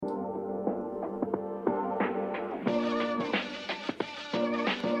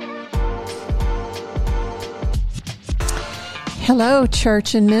Hello,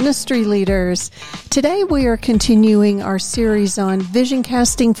 church and ministry leaders. Today we are continuing our series on vision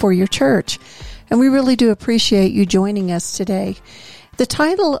casting for your church, and we really do appreciate you joining us today. The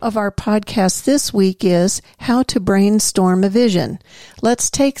title of our podcast this week is How to Brainstorm a Vision. Let's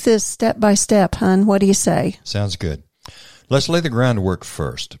take this step by step, hon. What do you say? Sounds good. Let's lay the groundwork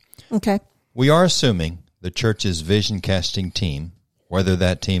first. Okay. We are assuming the church's vision casting team, whether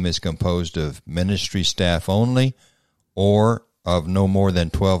that team is composed of ministry staff only or of no more than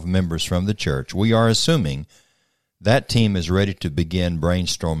 12 members from the church, we are assuming that team is ready to begin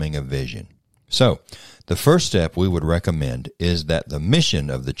brainstorming a vision. So, the first step we would recommend is that the mission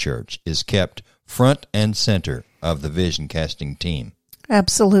of the church is kept front and center of the vision casting team.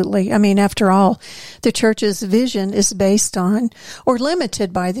 Absolutely. I mean, after all, the church's vision is based on or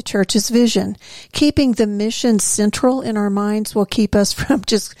limited by the church's vision. Keeping the mission central in our minds will keep us from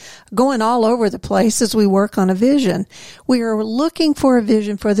just going all over the place as we work on a vision. We are looking for a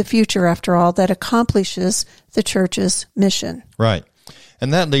vision for the future, after all, that accomplishes the church's mission. Right.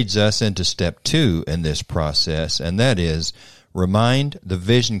 And that leads us into step 2 in this process, and that is remind the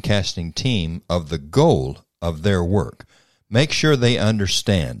vision casting team of the goal of their work. Make sure they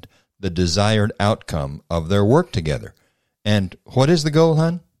understand the desired outcome of their work together. And what is the goal,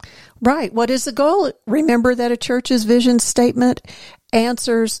 hon? Right. What is the goal? Remember that a church's vision statement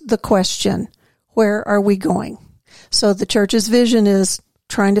answers the question, where are we going? So the church's vision is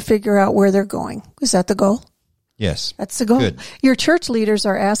trying to figure out where they're going. Is that the goal? Yes. That's the goal. Good. Your church leaders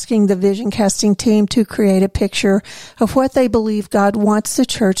are asking the vision casting team to create a picture of what they believe God wants the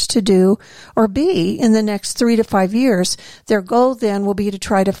church to do or be in the next 3 to 5 years. Their goal then will be to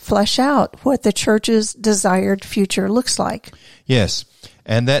try to flesh out what the church's desired future looks like. Yes.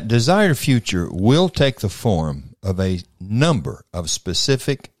 And that desired future will take the form of a number of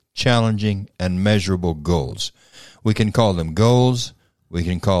specific, challenging, and measurable goals. We can call them goals, we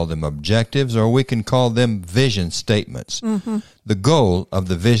can call them objectives, or we can call them vision statements. Mm-hmm. The goal of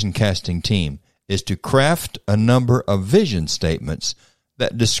the vision casting team is to craft a number of vision statements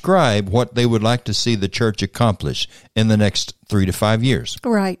that describe what they would like to see the church accomplish in the next 3 to 5 years.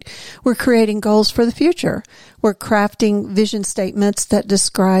 Right. We're creating goals for the future. We're crafting vision statements that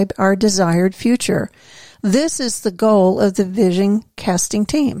describe our desired future. This is the goal of the vision casting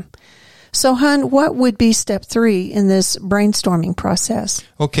team. So, hon, what would be step 3 in this brainstorming process?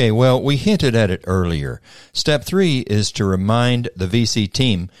 Okay, well, we hinted at it earlier. Step 3 is to remind the VC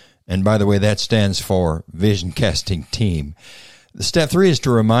team, and by the way, that stands for Vision Casting Team. Step 3 is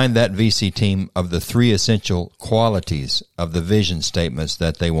to remind that VC team of the 3 essential qualities of the vision statements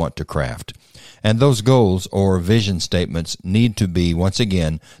that they want to craft. And those goals or vision statements need to be, once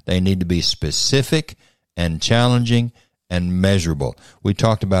again, they need to be specific and challenging and measurable. We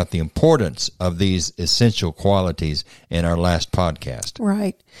talked about the importance of these essential qualities in our last podcast.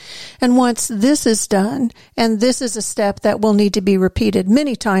 Right. And once this is done, and this is a step that will need to be repeated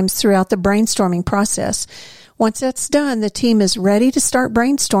many times throughout the brainstorming process, once that's done, the team is ready to start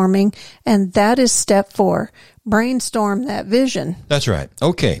brainstorming, and that is step 4. Brainstorm that vision. That's right.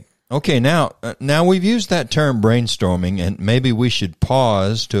 Okay, now we've used that term brainstorming, and maybe we should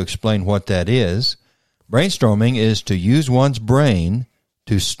pause to explain what that is. Brainstorming is to use one's brain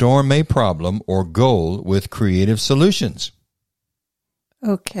to storm a problem or goal with creative solutions.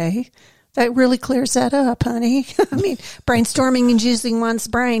 Okay. That really clears that up, honey. I mean, brainstorming is using one's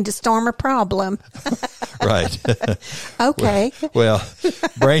brain to storm a problem. Right. Okay. Well,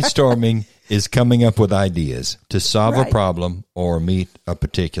 brainstorming is coming up with ideas to solve a problem or meet a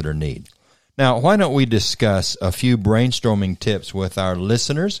particular need. Now, why don't we discuss a few brainstorming tips with our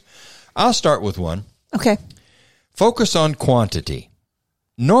listeners? I'll start with one. Okay. Focus on quantity.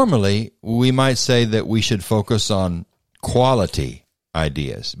 Normally, we might say that we should focus on quality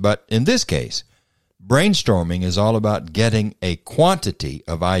ideas, but in this case, brainstorming is all about getting a quantity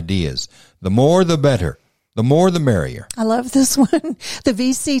of ideas. The more, the better. The more, the merrier. I love this one. The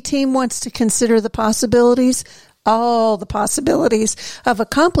VC team wants to consider the possibilities, all the possibilities of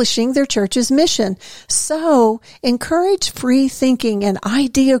accomplishing their church's mission. So encourage free thinking and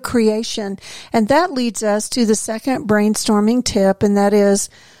idea creation. And that leads us to the second brainstorming tip, and that is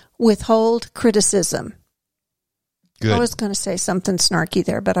withhold criticism. Good. I was going to say something snarky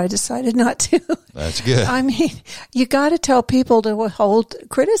there, but I decided not to. That's good. I mean, you got to tell people to withhold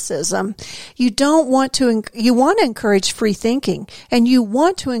criticism. You want to encourage free thinking, and you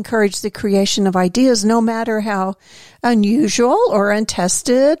want to encourage the creation of ideas, no matter how unusual or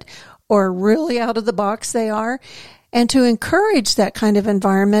untested or really out of the box they are. And to encourage that kind of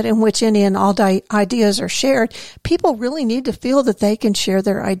environment in which any and all ideas are shared, people really need to feel that they can share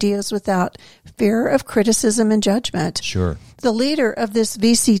their ideas without fear of criticism and judgment. Sure. The leader of this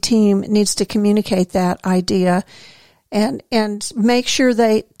VC team needs to communicate that idea and make sure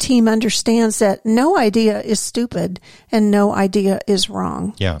the team understands that no idea is stupid and no idea is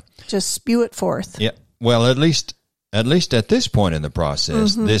wrong. Yeah. Just spew it forth. Yeah. Well, at least at this point in the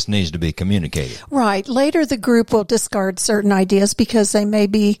process, this needs to be communicated. Right. Later, the group will discard certain ideas because they may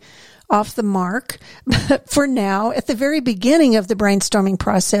be off the mark. But for now, at the very beginning of the brainstorming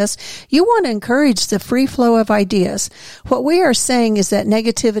process, you want to encourage the free flow of ideas. What we are saying is that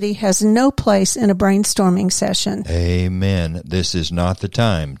negativity has no place in a brainstorming session. Amen. This is not the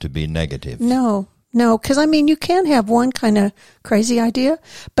time to be negative. No, because you can have one kind of crazy idea,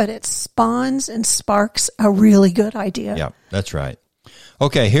 but it spawns and sparks a really good idea. Yeah, that's right.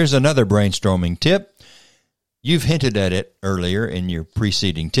 Okay, here's another brainstorming tip. You've hinted at it earlier in your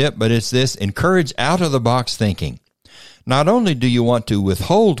preceding tip, but it's this: encourage out-of-the-box thinking. Not only do you want to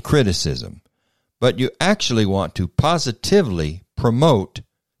withhold criticism, but you actually want to positively promote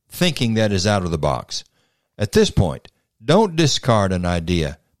thinking that is out of the box. At this point, don't discard an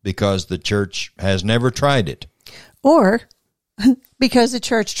idea because the church has never tried it. Or because the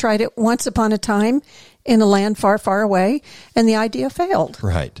church tried it once upon a time in a land far, far away, and the idea failed.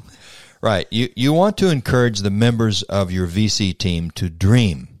 Right. You want to encourage the members of your VC team to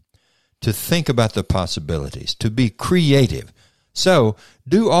dream, to think about the possibilities, to be creative. So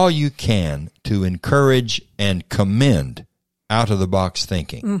do all you can to encourage and commend out-of-the-box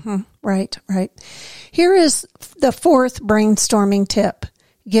thinking. Right. Here is the fourth brainstorming tip.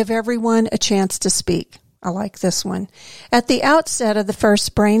 Give everyone a chance to speak. I like this one. At the outset of the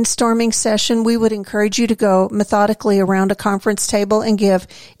first brainstorming session, we would encourage you to go methodically around a conference table and give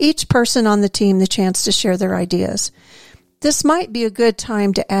each person on the team the chance to share their ideas. This might be a good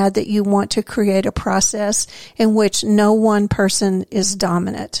time to add that you want to create a process in which no one person is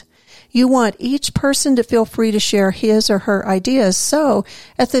dominant. You want each person to feel free to share his or her ideas. So,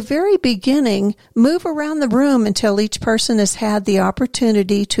 at the very beginning, move around the room until each person has had the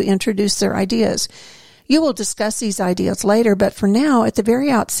opportunity to introduce their ideas. You will discuss these ideas later, but for now, at the very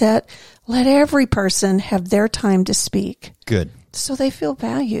outset, let every person have their time to speak. Good. So they feel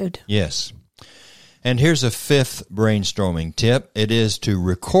valued. Yes. And here's a fifth brainstorming tip. It is to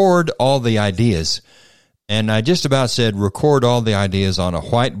record all the ideas. And I just about said record all the ideas on a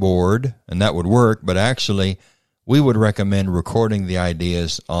whiteboard, and that would work, but actually we would recommend recording the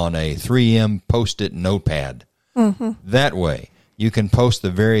ideas on a 3M Post-it notepad. That way, you can post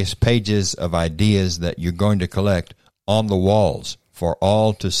the various pages of ideas that you're going to collect on the walls for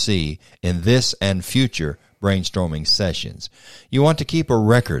all to see in this and future brainstorming sessions. You want to keep a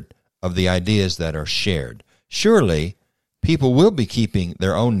record of the ideas that are shared. Surely, people will be keeping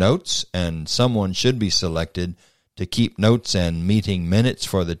their own notes, and someone should be selected to keep notes and meeting minutes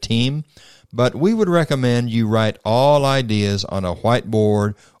for the team. But we would recommend you write all ideas on a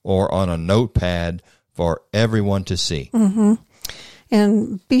whiteboard or on a notepad for everyone to see.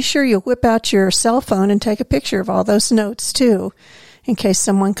 And be sure you whip out your cell phone and take a picture of all those notes, too, in case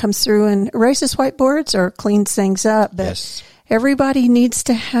someone comes through and erases whiteboards or cleans things up. But Yes. Everybody needs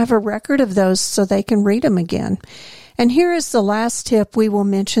to have a record of those so they can read them again. And here is the last tip we will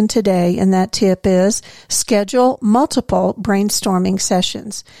mention today, and that tip is schedule multiple brainstorming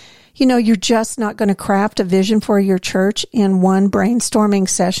sessions. You're just not going to craft a vision for your church in one brainstorming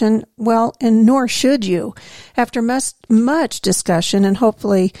session. Well, and nor should you. After much discussion and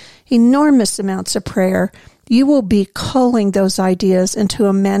hopefully enormous amounts of prayer, you will be culling those ideas into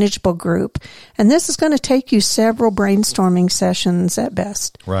a manageable group. And this is going to take you several brainstorming sessions at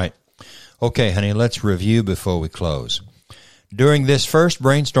best. Right. Okay, honey, let's review before we close. During this first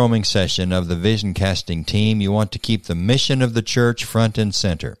brainstorming session of the vision casting team, you want to keep the mission of the church front and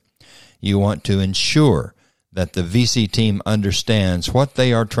center. You want to ensure that the VC team understands what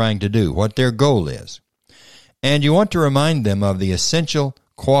they are trying to do, what their goal is. And you want to remind them of the essential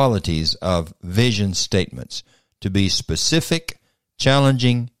qualities of vision statements, to be specific,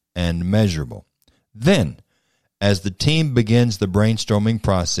 challenging, and measurable. Then, as the team begins the brainstorming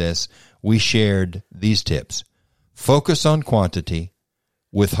process, we shared these tips. Focus on quantity,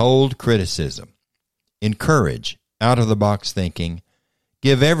 withhold criticism, encourage out-of-the-box thinking,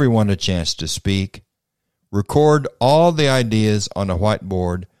 give everyone a chance to speak, record all the ideas on a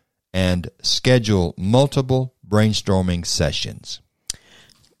whiteboard, and schedule multiple brainstorming sessions.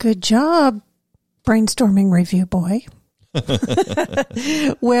 Good job, brainstorming review boy.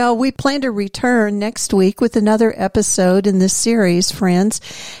 Well, we plan to return next week with another episode in this series, friends.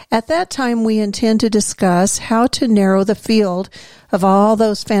 At that time, we intend to discuss how to narrow the field of all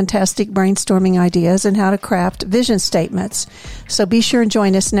those fantastic brainstorming ideas and how to craft vision statements. So be sure and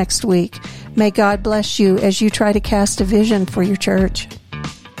join us next week. May God bless you as you try to cast a vision for your church.